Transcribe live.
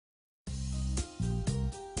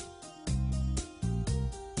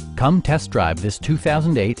Come test drive this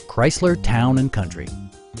 2008 Chrysler Town Country.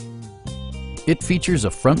 It features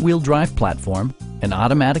a front-wheel drive platform, an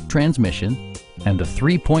automatic transmission, and a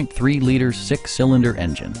 3.3-liter six-cylinder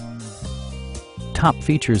engine. Top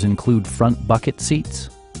features include front bucket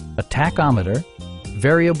seats, a tachometer,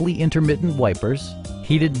 variably intermittent wipers,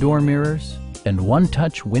 heated door mirrors, and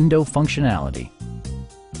one-touch window functionality.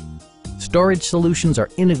 Storage solutions are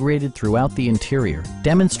integrated throughout the interior,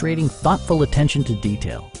 demonstrating thoughtful attention to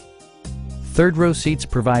detail. Third-row seats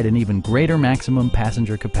provide an even greater maximum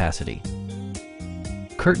passenger capacity.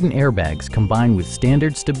 Curtain airbags combine with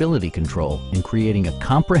standard stability control in creating a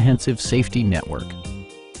comprehensive safety network.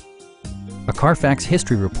 A Carfax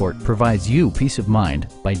history report provides you peace of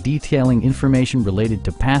mind by detailing information related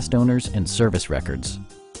to past owners and service records.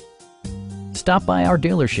 Stop by our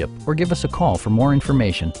dealership or give us a call for more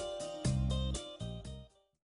information.